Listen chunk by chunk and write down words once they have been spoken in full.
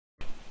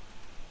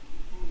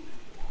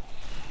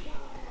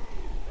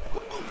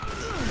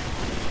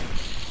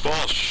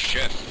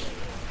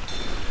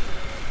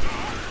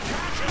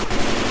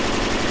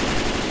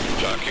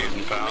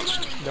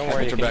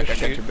worry, you can just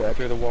shoot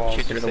through the walls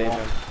to save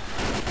him.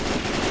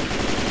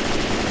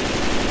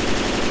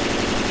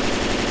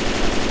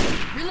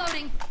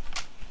 Reloading.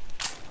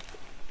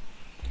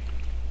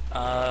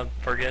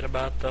 Forget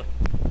about the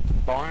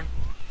barn?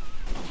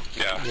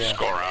 Yeah, just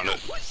go around it.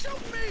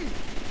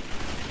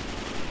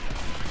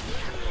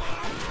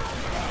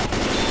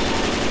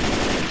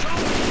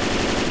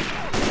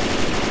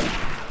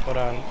 Hold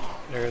on,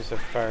 there is a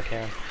fire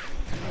can.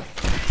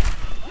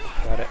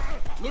 Got it.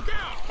 Look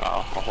out! Oh,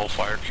 a whole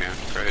fire can.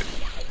 Great.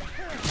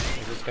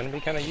 This is gonna be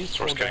kind of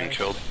useful. Source getting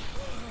killed.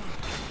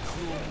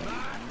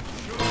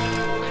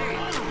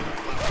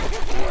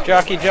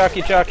 Jockeyed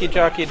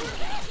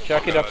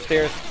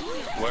upstairs.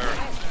 Where?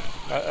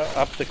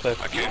 Up the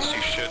cliff. I can't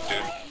see shit,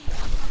 dude.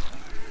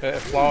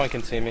 Flawin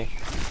can see me.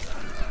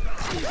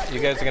 You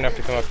guys are gonna have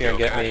to come up here and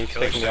get me. He's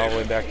taking me all the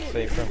way back to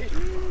safe room.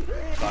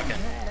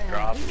 Fucking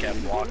drop kept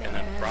walking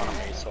in front of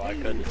me, so I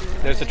couldn't.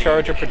 There's a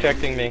charger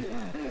protecting me.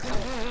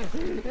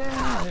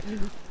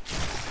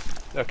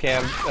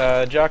 Okay,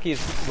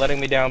 Jockey's letting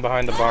me down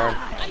behind the barn.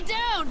 I'm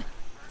down.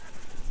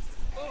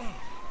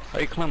 How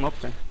you climb up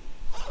there?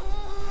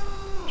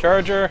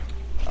 Charger.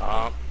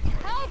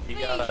 You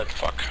gotta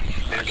fuck.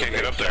 I can't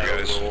get up there,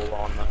 guys. Roll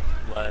on the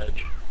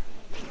ledge.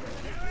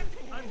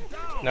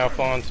 Now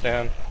Fawn's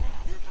down.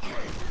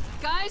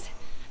 Guys,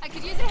 I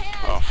could use a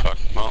hand. Oh fuck.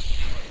 Well.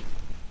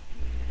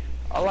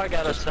 All I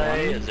gotta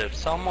say is if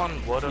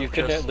someone would have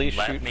could just at least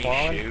let shoot me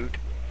Fawn. shoot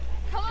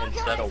Come on,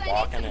 instead guys, of I need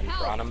walking some in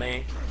help. front of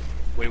me,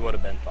 we would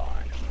have been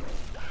fine.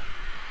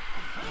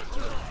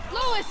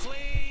 Lewis.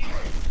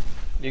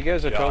 You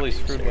guys are totally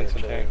Jockey's screwed, here,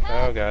 Winston too. Tank.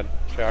 Oh god,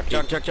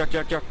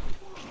 Jockey. Jock.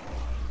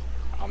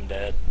 I'm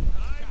dead.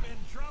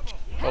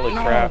 Holy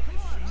crap.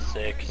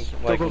 6.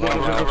 Like, Go.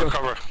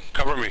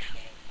 Cover me.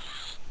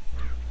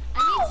 I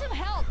need some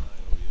help.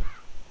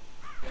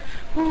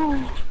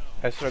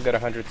 I still got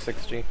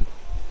 160.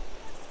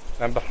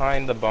 I'm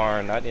behind the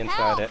barn, not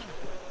inside it.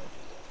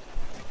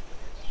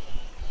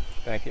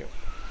 Thank you.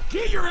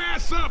 Get your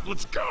ass up,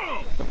 let's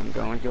go! I'm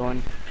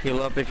going.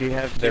 Heal up if you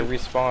have to. They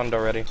respawned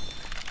already.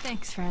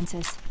 Thanks,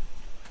 Francis.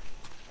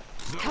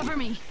 Cover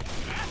me.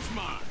 That's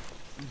mine.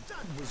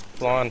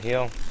 Flawn,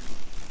 heal.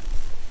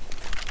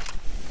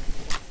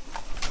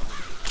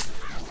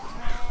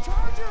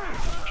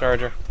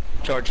 Charger.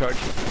 Charge.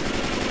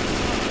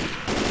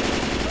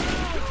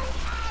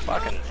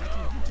 Fucking.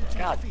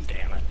 God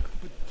damn it.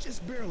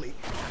 Just barely.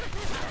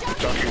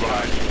 Jockey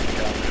behind.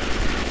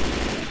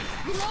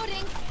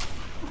 Reloading.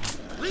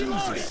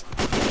 Reloading!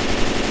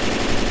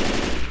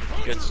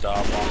 Good stop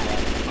on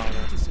that.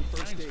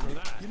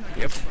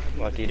 Yep.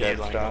 Lucky dead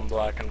Healing stop. on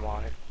black and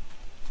white.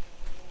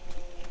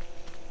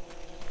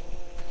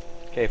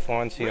 Okay,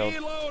 Fawn's healed.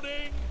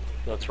 Reloading!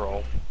 Let's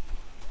roll.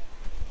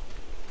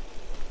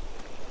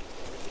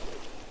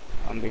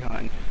 I'm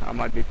behind. I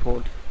might be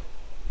pulled.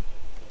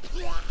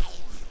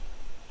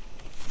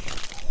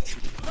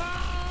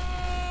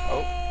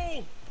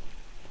 Oh!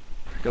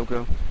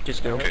 Go.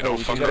 Just go. Okay, don't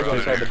You fuck gotta go around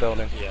inside the here.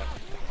 building. Yeah.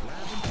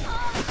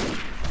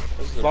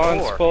 This is a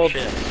Fawn's door. pulled.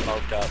 Shit,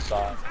 smoked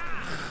outside.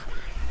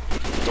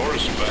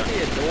 Doors back.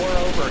 See a door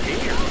over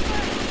here.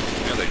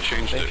 Yeah, they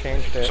changed They it.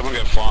 changed it. Someone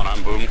get Fawn,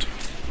 I'm boomed.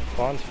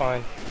 Fawn's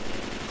fine.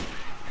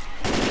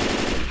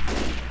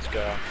 Let's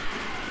go.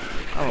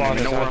 I don't Fawn even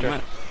is know where under. I'm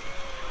at.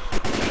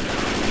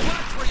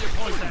 Watch where you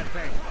point that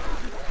thing!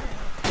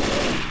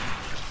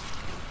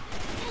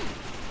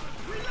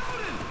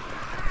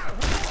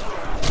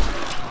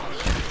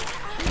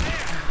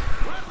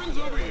 Weapons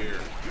over here!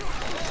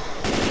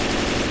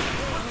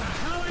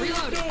 What are you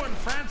doing,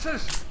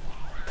 Francis?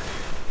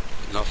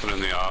 Nothing in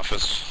the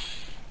office.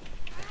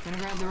 Gonna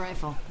grab the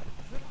rifle.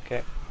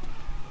 Okay.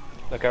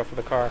 Look out for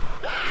the car.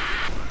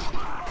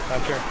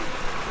 Hunter.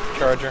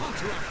 Charger.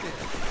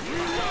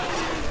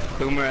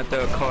 Boomer at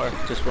the car.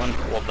 Just run.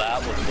 Well, that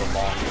was the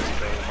longest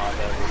boom I've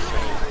ever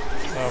seen.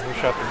 Oh, who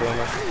shot the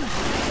boomer?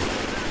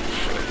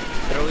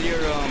 Throw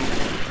your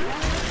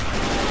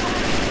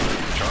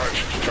Charge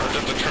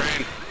at the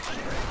train.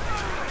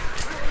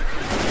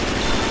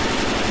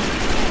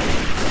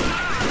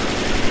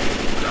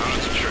 Down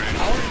at the train.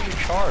 How are you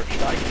charged?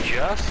 I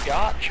just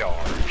got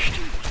charged.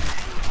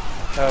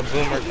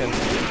 Boomer can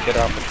get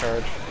off the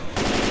charge.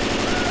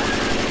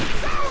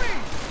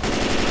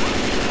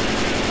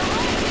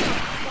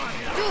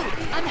 Dude,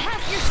 I'm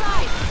half your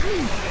size.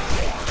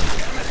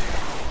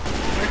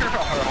 Where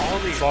are all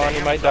these Fawn, you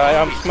damn might die.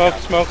 zombies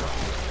Smoke.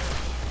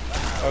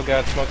 Oh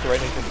god, smoked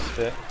right into the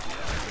spit.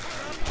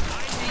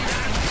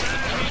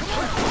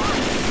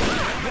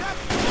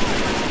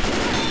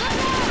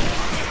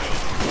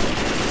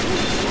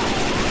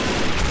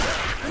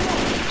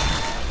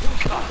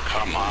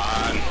 Come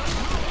on.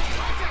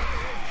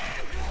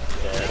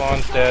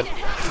 Fawn's dead.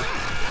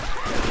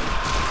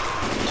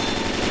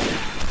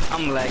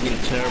 I'm lagging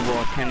terrible.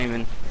 I can't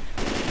even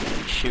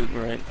shoot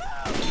right.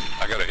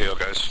 I gotta heal,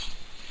 guys.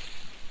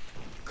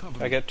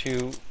 I got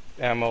 2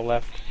 ammo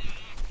left.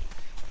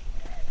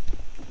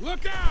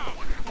 Look out!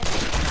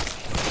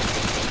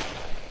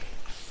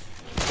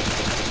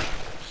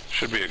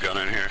 Should be a gun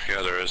in here.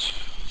 Yeah, there is.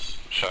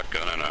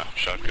 shotgun and a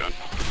shotgun.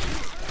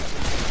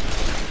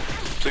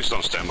 Please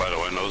don't stand by the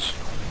windows.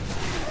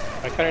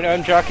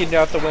 I'm jockeying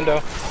out the window.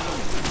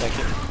 Thank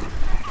you.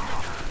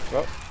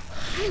 Well,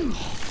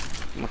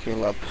 I'm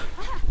heal up.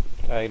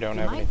 I don't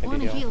You have might anything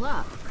want to to heal. heal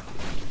up.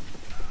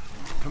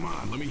 Come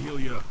on, let me heal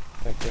you up.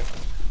 Thank you.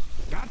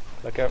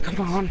 Look up.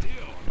 Come on.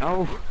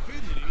 No.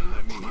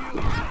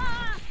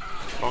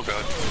 Oh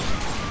god.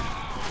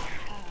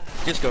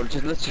 Just go.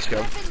 Let's just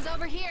go. Weapons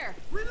over here.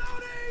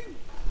 Reloading!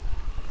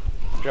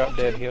 Drop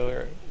dead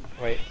healer.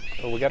 Wait.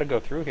 Oh, we gotta go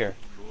through here.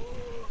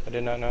 I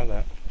did not know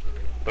that.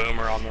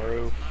 Boomer on the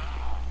roof.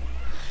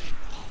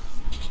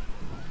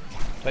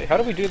 Like, how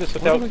do we do this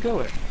Where without? do we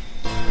go?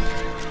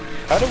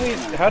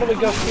 How do we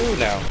go through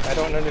now? I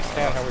don't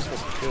understand how we're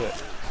supposed to do it.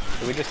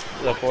 Do we just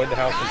avoid the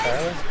house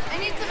entirely? I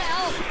need some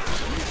help.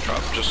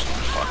 Drop just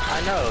fuck.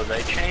 I know,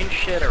 they change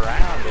shit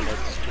around and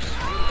it's just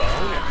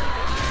boning.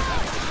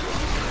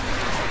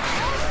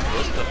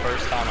 This is the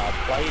first time I've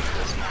played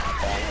this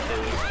map on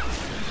too.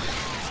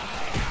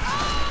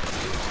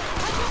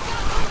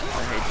 I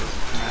hate this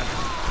map.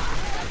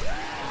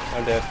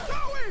 I'm dead.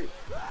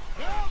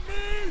 Help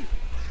me!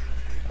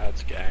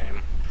 That's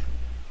game.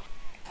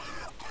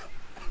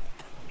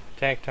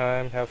 Tank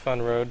time. Have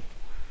fun, road.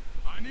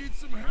 I need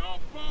some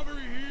help over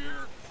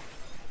here.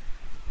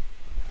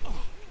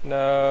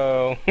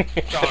 No.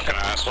 Fucking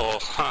asshole.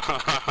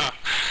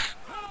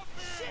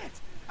 Shit!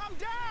 I'm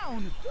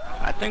down!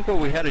 I think what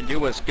we had to do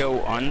was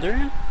go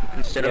under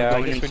instead Yeah, of I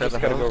going guess we inside just the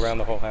gotta house. go around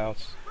the whole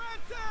house.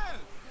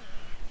 Francis!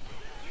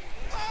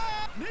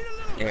 Need a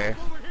little Yeah.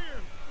 help over here.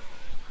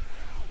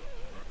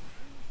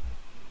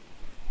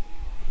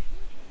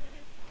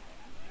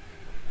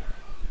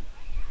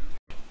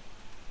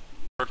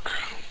 I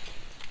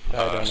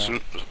don't know.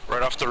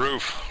 Right off the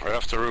roof. Right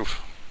off the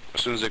roof.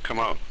 As soon as they come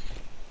out.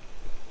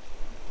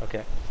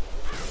 Okay.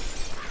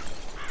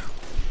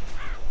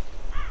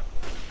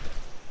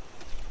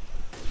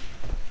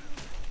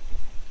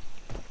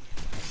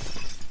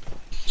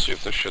 See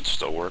if this shit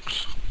still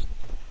works.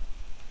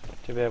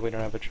 Too bad we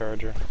don't have a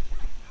charger.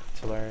 It's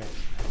hilarious.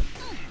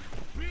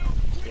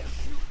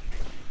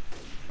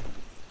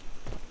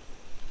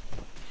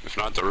 If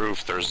not the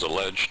roof, there's the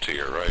ledge to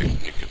your right.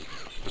 You can.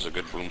 There's a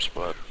good boom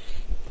spot.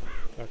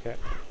 Okay.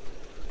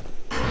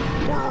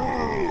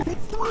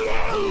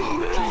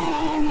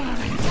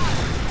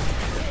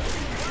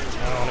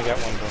 I only got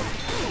one boom.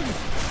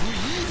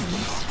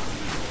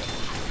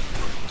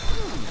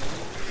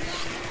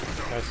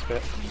 Nice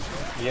spit.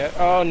 Yeah.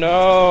 Oh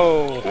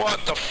no! What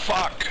the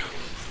fuck?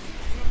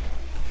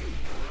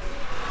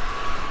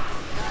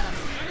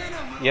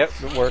 Yep,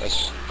 it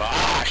works.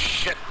 Ah,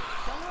 shit.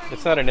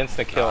 It's not an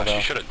instant kill Ah, though.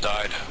 she should have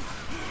died.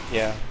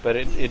 Yeah, but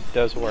it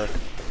does work.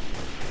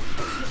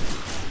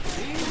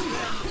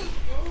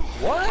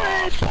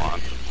 Oh, come on.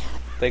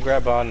 They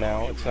grab on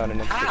now. It's not an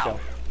instant Ow. kill.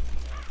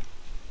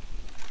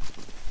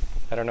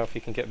 I don't know if he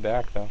can get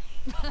back though.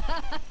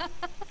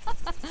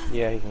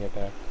 Yeah, he can get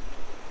back.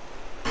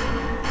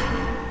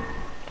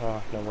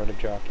 Oh, nowhere to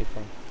jockey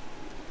from.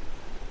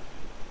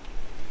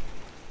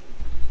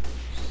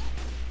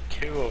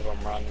 2 of them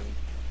running,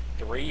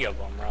 3 of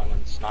them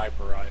running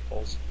sniper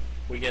rifles.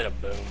 We get a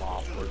boom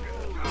off, we're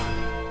good.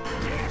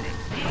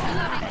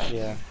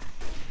 Yeah.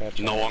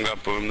 Gotcha. No one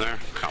got boom there?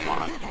 Come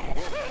on.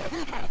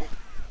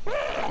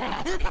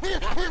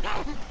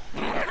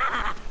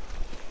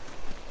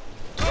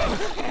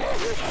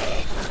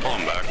 Pull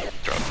him back.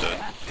 Drop dead.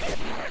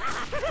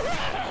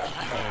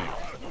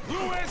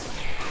 Lewis!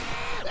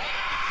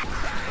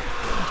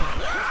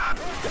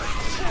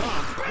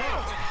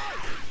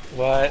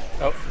 What?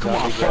 Oh,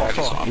 zombie grab.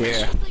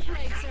 Yeah. Nicely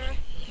played, sir.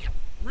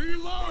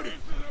 Reloading!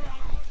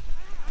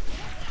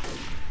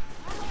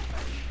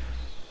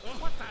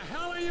 What the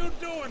hell are you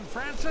doing,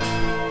 Francis?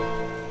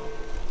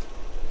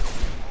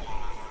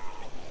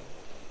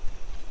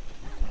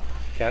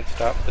 Can't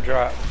stop the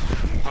drop.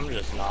 I'm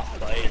just not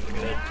playing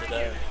good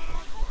today.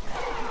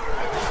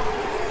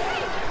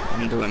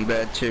 I'm doing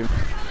bad too.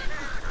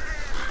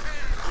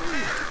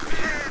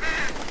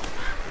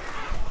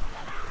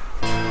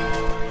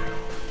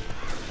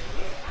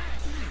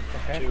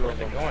 Where Two are of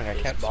they them going? I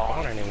just can't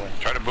spawn bombed. anywhere.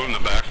 Try to boom the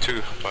back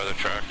too by the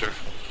tractor.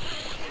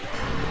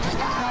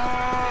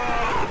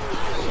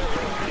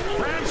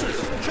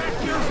 Francis,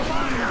 check your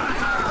fire!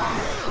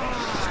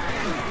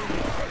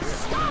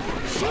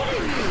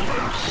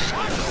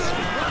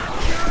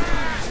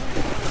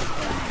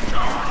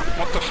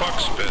 What the fuck,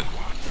 Spit?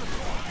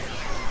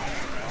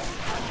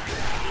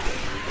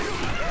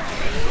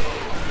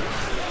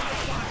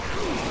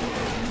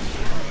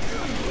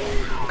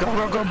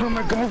 Go,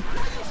 Boomer, go!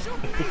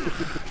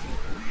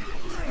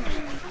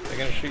 They're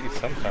gonna shoot you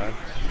sometime.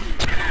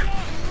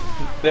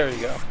 There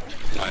you go.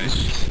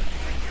 Nice.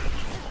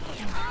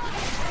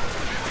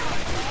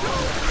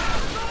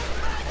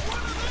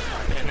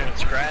 And then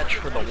scratch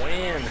for the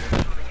win.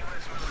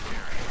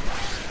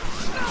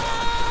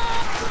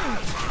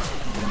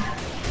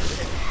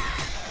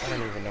 I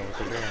don't even know what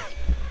they're doing.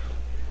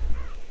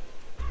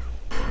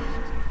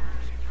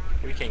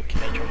 We can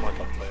catch them with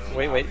a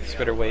boom. Wait,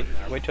 Spitter, wait.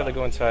 Wait till they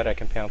go inside, I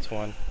can pounce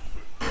one.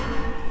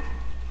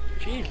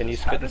 Jesus, Can you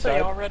how spit do inside?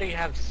 they already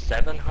have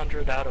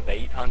 700 out of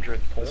 800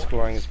 The points?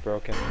 scoring is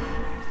broken.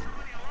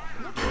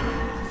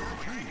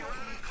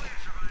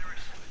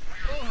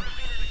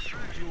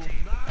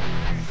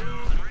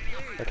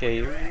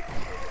 Okay. Oh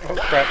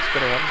crap!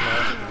 Spitter went. No,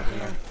 never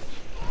mind.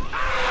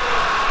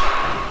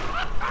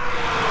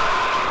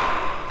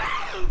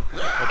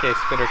 Okay,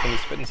 Spitter, can you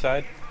spit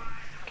inside?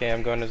 Okay,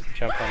 I'm going to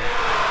jump on it.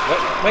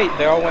 What? Wait,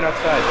 they all went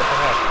outside. What the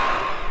heck?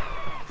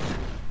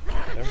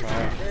 Never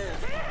mind.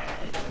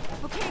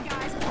 Okay,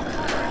 guys.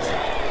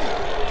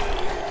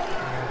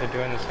 They're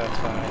doing this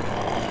outside.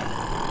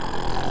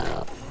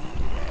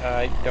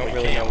 I don't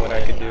really know what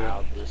I could do.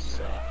 Now this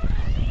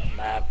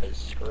map is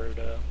screwed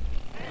up.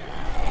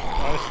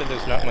 Honestly,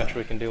 there's not much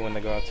we can do when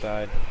they go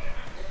outside.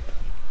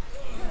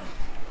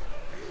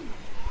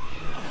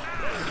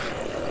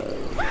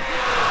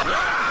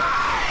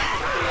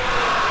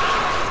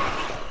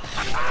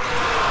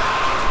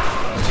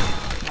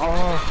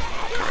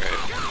 Oh, Great.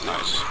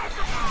 Nice.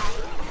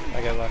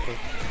 I got lucky.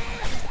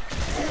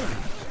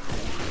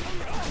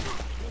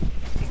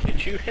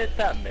 Did you hit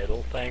that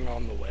middle thing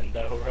on the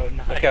window, Road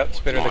Knight? Look out,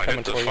 Spitter, Oh, they're I coming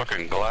hit the for you.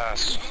 fucking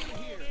glass.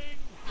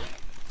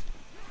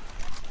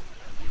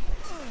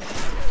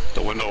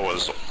 The window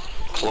was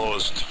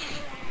closed.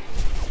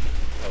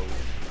 Oh.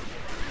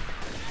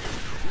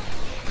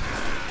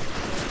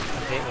 I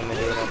hate when they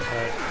do it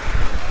outside.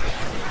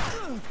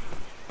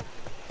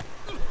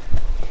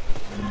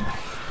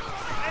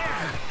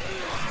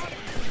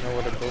 No,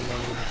 what a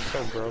booming.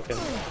 So broken.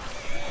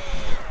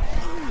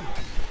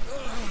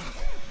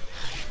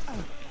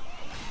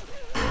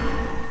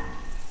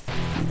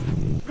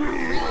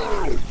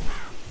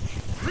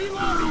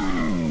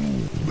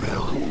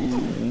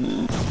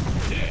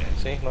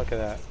 See, look at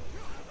that.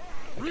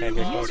 I can't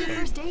get Here's your closer.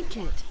 first aid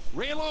kit.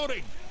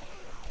 Reloading.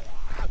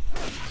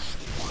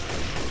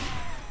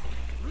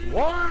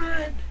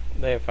 What?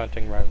 They have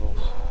hunting rifles.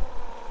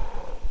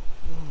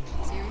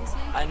 Seriously?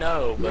 I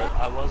know, but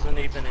I wasn't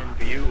even in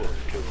view of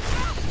two.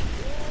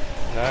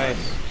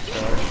 Nice.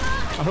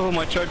 Charge. Oh,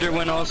 my charger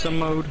went awesome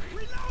mode.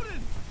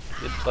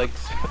 It like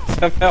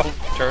somehow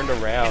turned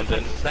around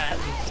and Sat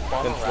and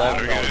spun then around. slammed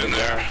Gotta on get the in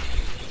there. ground.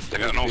 They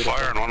got no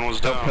fire and one was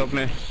Help, down. help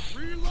me.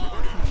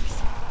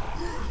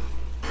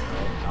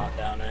 Not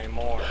down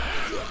anymore.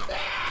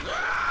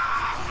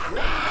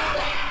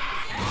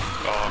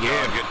 Oh,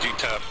 yeah. God, get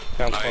D-tap.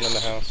 Found Nice. one in the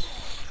house.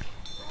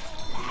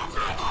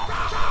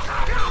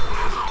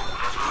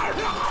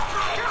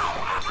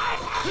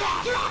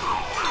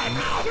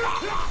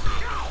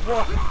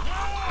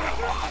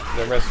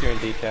 They're rescuing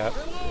D-tap,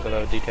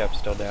 although D-tap's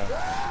still down.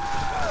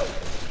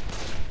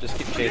 Just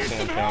keep chasing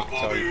him, Tank.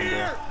 That's all you can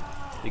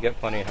do. You get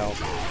plenty of health.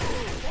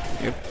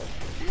 Yep.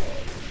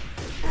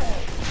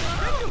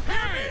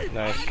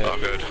 Nice Oh,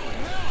 hit. good.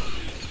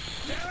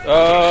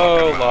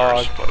 Oh, Fucking log.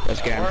 matters, but-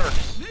 That's game.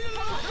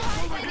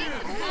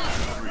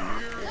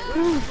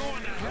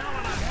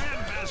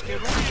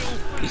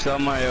 You saw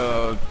my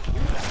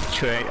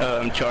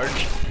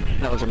charge?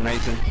 That was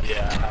amazing.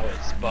 Yeah, how it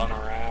spun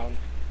around.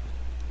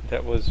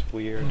 That was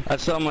weird. I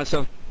saw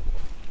myself.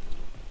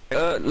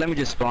 Let me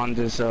just spawn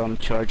this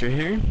charger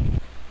here.